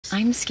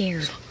I'm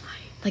scared.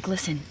 Like,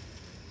 listen.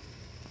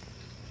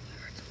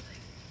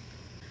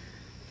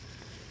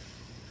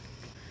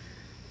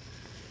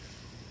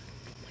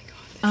 Oh my God.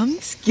 I'm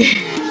scared.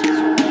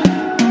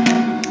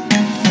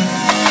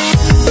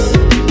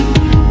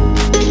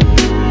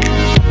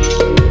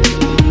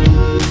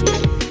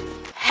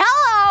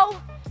 Hello,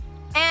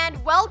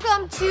 and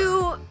welcome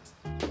to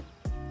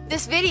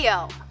this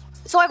video.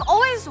 So I've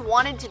always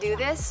wanted to do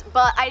this,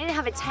 but I didn't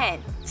have a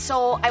tent.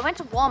 So I went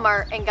to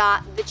Walmart and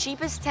got the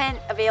cheapest tent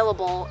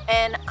available,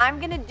 and I'm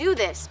gonna do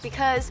this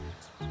because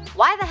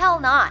why the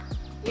hell not?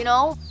 You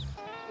know,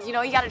 you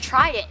gotta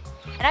try it.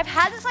 And I've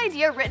had this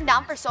idea written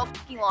down for so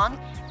fucking long,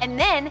 and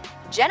then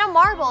Jenna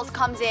Marbles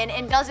comes in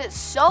and does it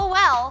so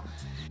well.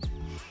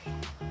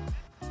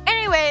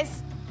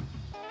 Anyways,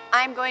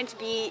 I'm going to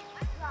be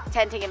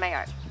tenting in my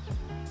yard.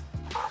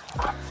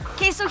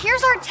 Okay, so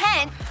here's our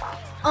tent.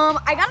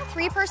 I got a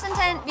 3-person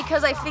tent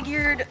because I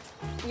figured,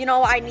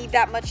 I need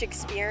that much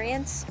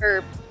experience,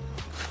 or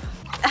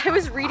I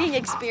was reading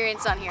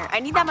experience on here.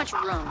 I need that much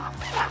room.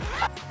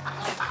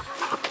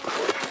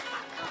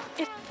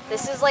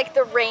 This is like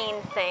the rain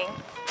thing.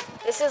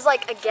 This is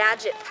like a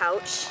gadget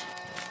pouch.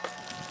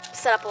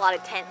 Set up a lot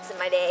of tents in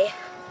my day.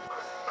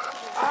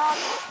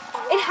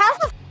 It has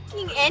a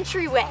fucking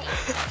entryway.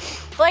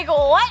 Like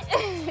what?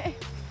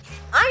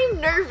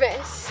 I'm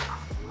nervous.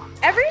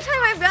 Every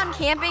time I've gone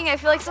camping, I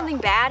feel like something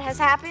bad has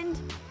happened.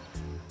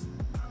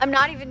 I'm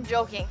not even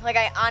joking. Like,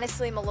 I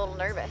honestly am a little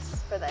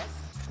nervous for this.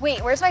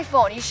 Wait, where's my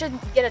phone? You should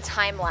get a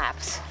time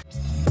lapse.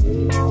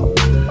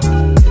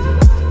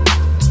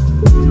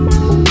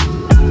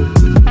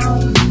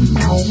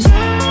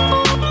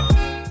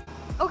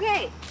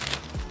 Okay.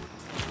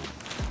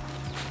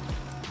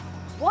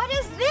 What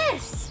is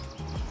this?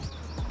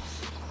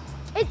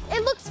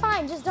 It looks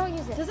fine, just don't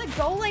use it. Does it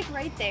go like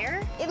right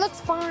there? It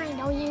looks fine,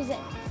 don't use it.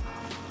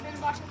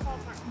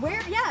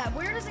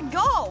 Where does it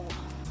go?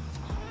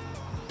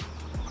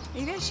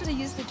 Maybe I should have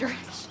used the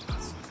directions.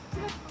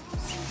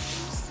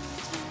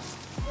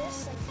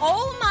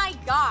 Oh my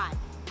God.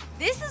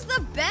 This is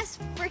the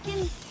best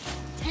freaking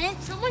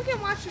tent Someone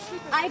can watch your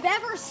sleep. I've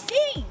ever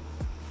seen.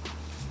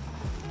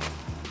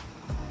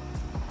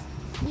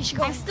 You should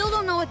go. I still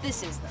don't know what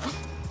this is though.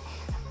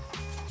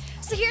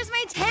 So here's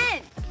my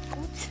tent.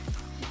 Oops.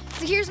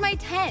 So here's my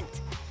tent.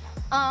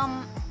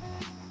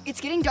 It's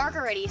getting dark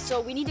already,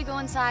 so we need to go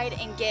inside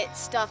and get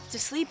stuff to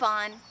sleep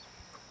on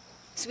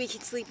so we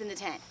can sleep in the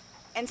tent.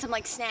 And some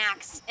like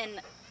snacks and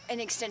an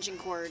extension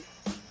cord.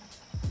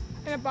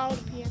 And a bottle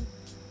to pee in.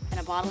 And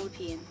a bottle to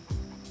pee in.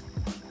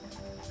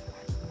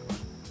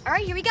 All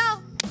right, here we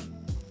go.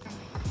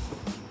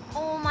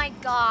 Oh my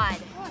God.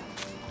 What?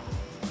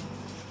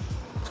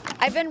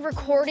 I've been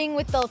recording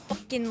with the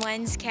fucking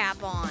lens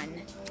cap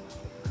on.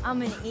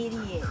 I'm an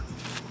idiot.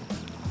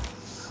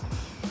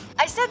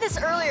 I said this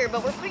earlier,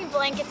 but we're putting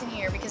blankets in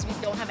here because we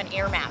don't have an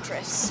air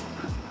mattress.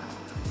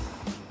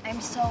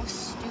 I'm so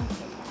stupid.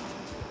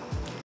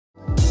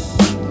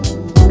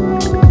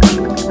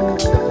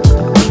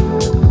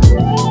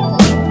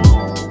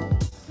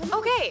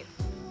 Okay,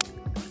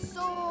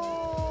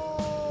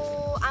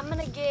 so I'm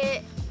gonna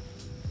get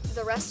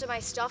the rest of my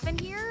stuff in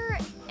here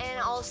and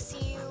I'll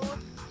see you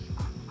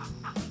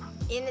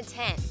in the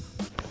tent.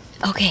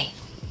 Okay.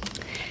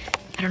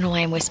 I don't know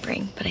why I'm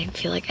whispering, but I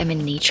feel like I'm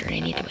in nature and I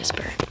need to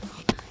whisper.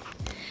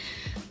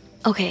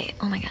 Okay,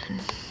 oh my God.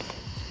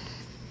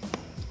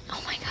 Oh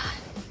my God.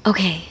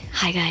 Okay,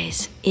 hi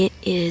guys. It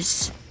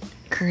is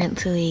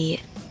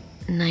currently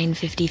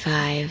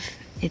 9:55.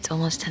 It's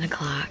almost 10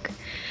 o'clock.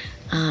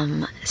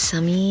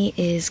 Summy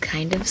is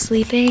kind of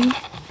sleeping.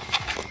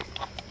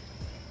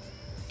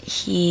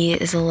 He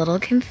is a little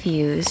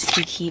confused.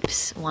 He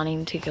keeps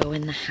wanting to go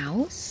in the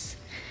house,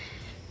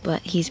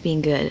 but he's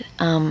being good.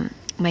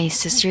 My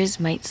sisters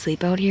might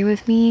sleep out here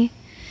with me.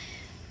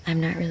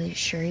 I'm not really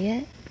sure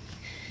yet.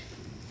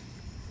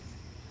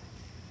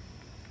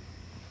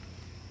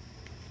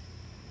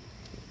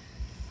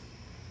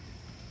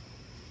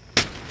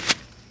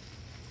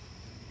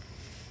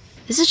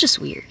 This is just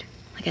weird.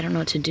 Like, I don't know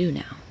what to do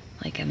now.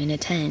 Like, I'm in a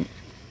tent.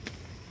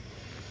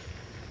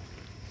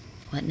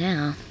 What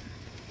now?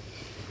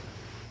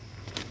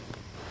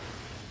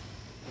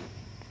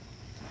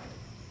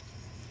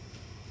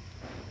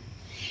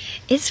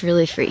 It's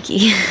really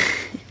freaky.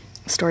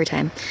 Story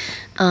time.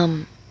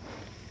 Oh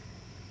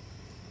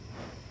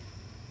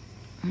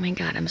my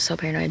God, I'm so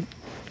paranoid.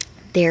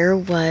 There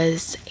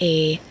was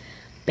a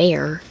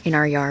bear in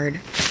our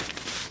yard.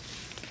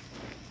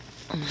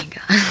 Oh my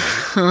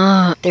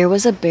God. There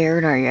was a bear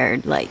in our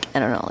yard, like, I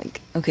don't know,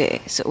 like,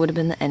 okay, so it would have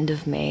been the end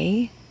of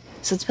May.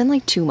 So it's been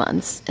like 2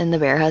 months and the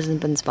bear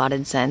hasn't been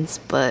spotted since,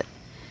 but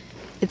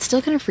it's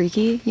still kind of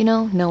freaky,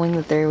 knowing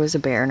that there was a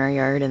bear in our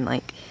yard and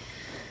like,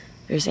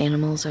 there's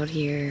animals out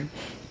here.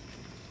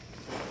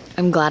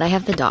 I'm glad I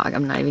have the dog.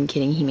 I'm not even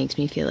kidding. He makes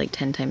me feel like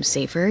 10 times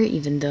safer,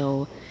 even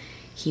though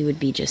he would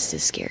be just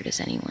as scared as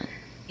anyone.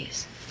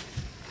 Yes.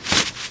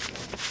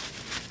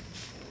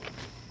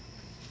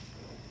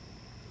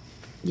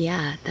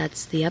 Yeah,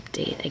 that's the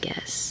update, I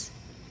guess.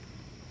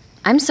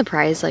 I'm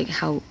surprised, like,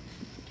 how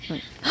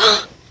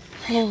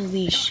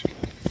Holy sh...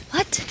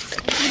 What?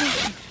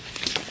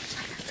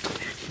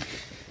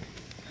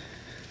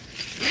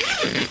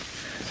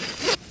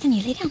 Can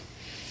you lay down?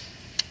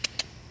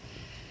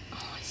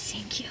 Oh,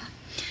 thank you.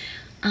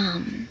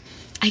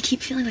 I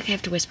keep feeling like I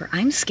have to whisper.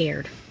 I'm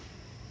scared.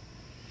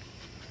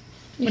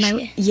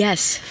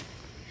 Yes.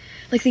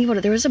 Like, think about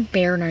it. There was a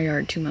bear in our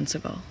yard 2 months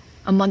ago.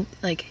 A month,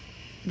 like,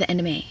 the end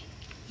of May.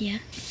 Yeah.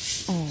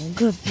 Oh,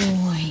 good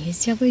boy.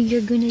 Is that where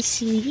you're gonna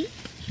sleep?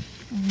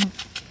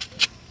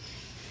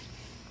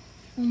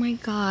 Oh my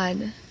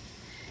god.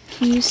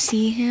 Can you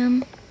see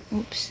him?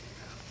 Oops.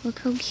 Look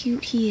how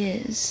cute he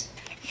is.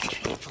 I'm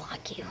trying to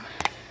vlog you.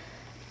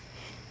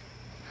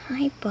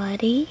 Hi,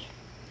 buddy.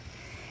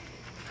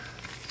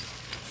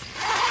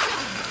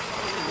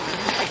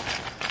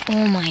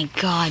 Oh my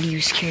god,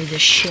 you scared the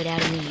shit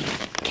out of me.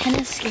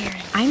 Kenna's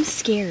scared. I'm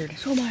scared.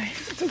 So am I.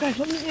 It's okay.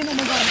 Let me in. Oh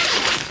my god.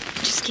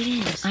 Just get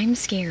in. I'm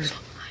scared. So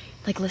am I.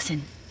 Like,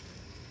 listen.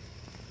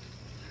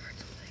 I heard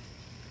something.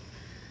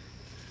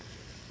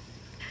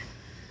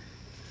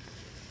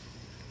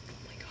 Oh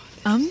my god.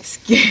 I'm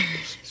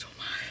scared. So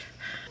am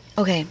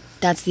I. Okay,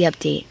 that's the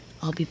update.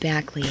 I'll be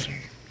back later.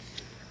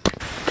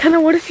 Kenna,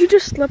 what if you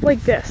just slept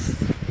like this?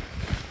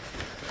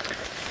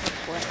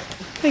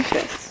 Like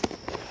this.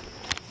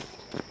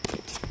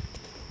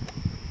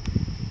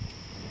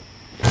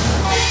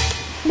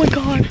 Oh my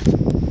god.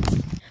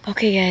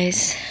 Okay,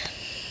 guys.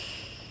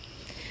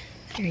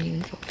 Are you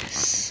in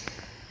focus?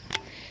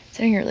 It's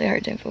having a really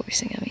hard time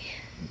focusing on me.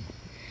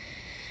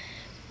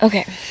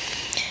 Okay.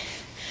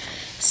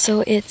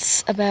 So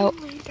it's about...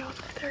 I'm laying down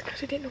right there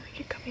because I didn't know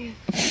he could come in.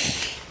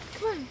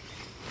 Come on.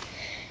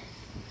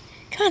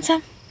 Come on,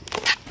 Sam.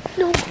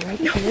 No. Right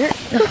here.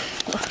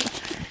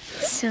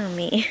 So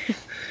me.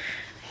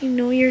 I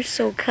know you're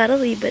so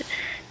cuddly, but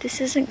this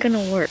isn't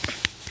gonna work.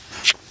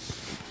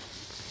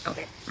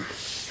 Okay.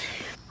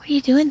 What are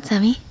you doing,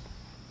 Sammy?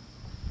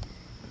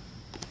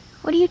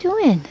 What are you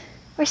doing?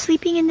 We're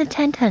sleeping in the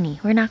tent, honey.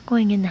 We're not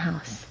going in the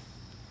house.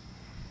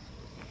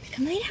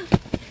 Come lay down.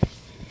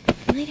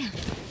 Come lay down.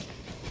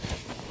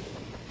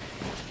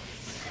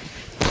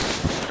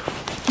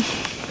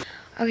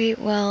 Okay,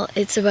 well,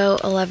 it's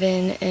about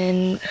 11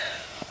 and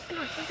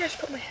No, I think I just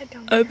put my head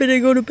down. I'm gonna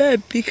go to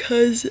bed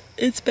because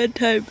it's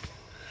bedtime.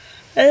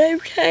 And I'm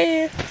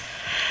tired.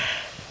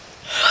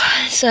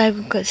 So I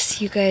will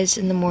see you guys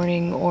in the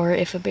morning or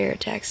if a bear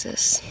attacks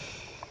us.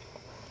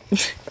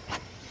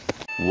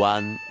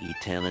 One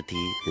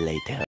eternity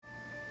later.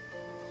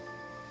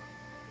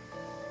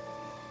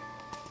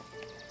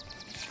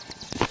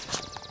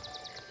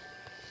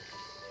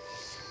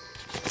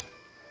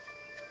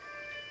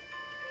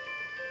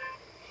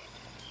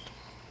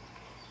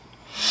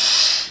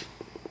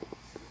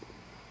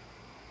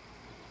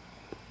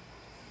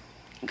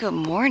 Good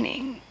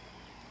morning.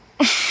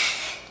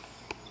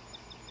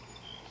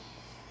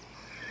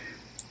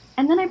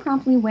 And then I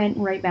promptly went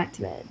right back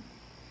to bed.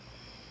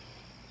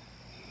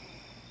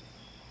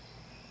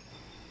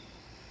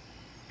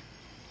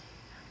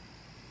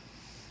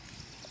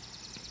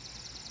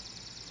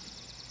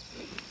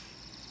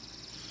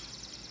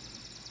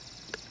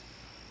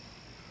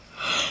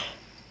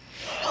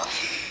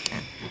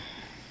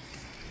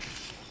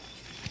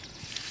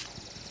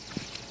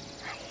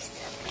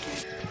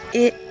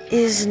 It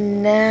is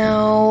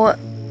now...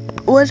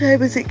 What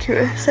time is it,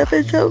 Kira?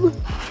 7 something?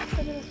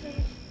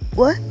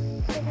 What?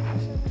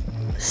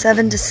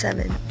 7 to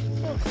 7.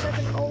 No,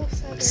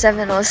 7:07.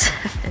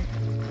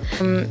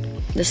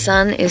 7:07. The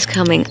sun is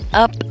coming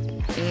up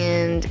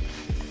and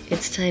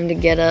it's time to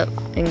get up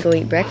and go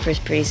eat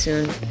breakfast pretty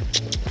soon.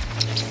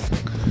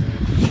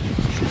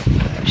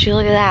 Shoot,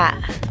 look at that.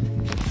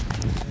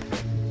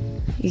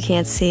 You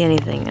can't see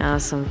anything.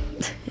 Awesome.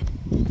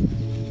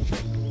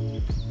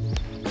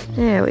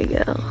 There we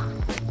go.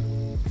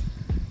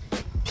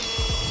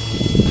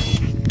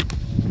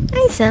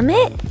 Hi,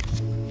 Summit.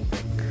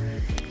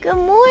 Good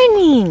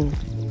morning.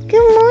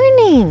 Good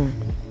morning.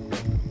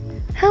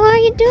 How are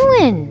you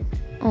doing?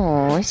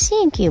 Oh,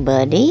 thank you,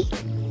 buddy.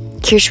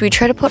 Here, should we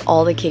try to put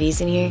all the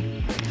kitties in here?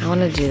 I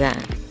want to do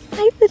that.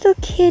 Hi, little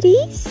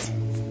kitties.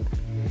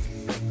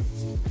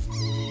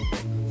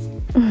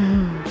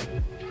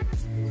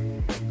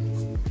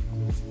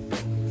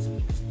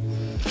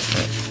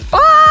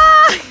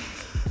 Ah!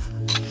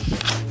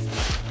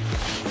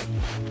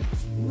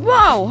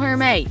 Whoa,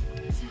 Hermie.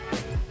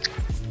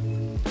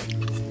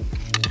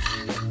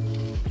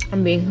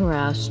 I'm being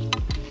harassed.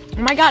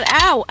 Oh my god,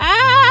 ow!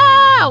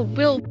 Ow!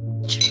 Bill.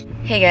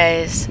 Hey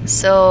guys,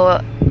 so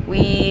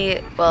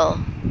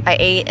I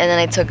ate and then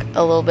I took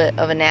a little bit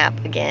of a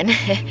nap again.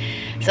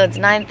 So it's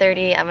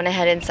 9:30, I'm gonna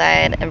head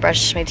inside and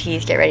brush my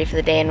teeth, get ready for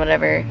the day and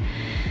whatever.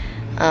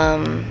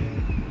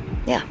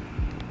 Yeah.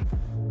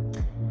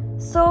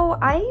 So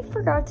I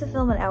forgot to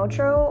film an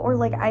outro, or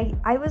like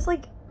I was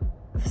like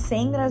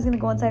saying that I was gonna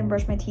go inside and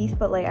brush my teeth,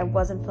 but like I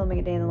wasn't filming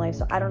a day in the life,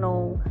 so I don't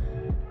know,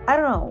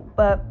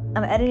 but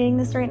I'm editing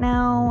this right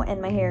now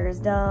and my hair is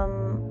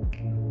dumb.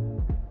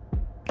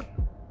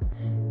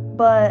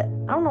 But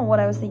I don't know what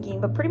I was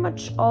thinking, but pretty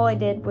much all I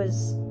did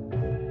was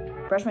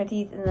brushed my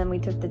teeth, and then we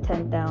took the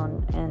tent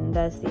down, and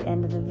that's the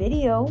end of the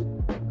video.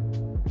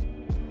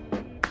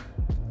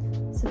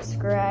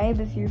 Subscribe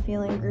if you're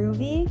feeling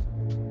groovy.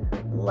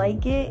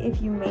 Like it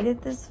if you made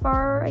it this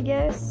far, I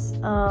guess.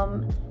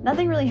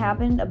 Nothing really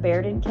happened. A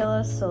bear didn't kill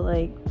us, so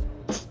like,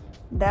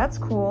 that's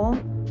cool.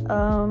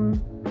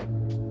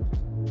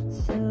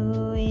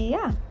 So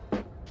yeah.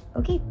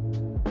 Okay.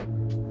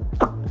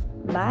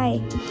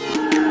 Bye.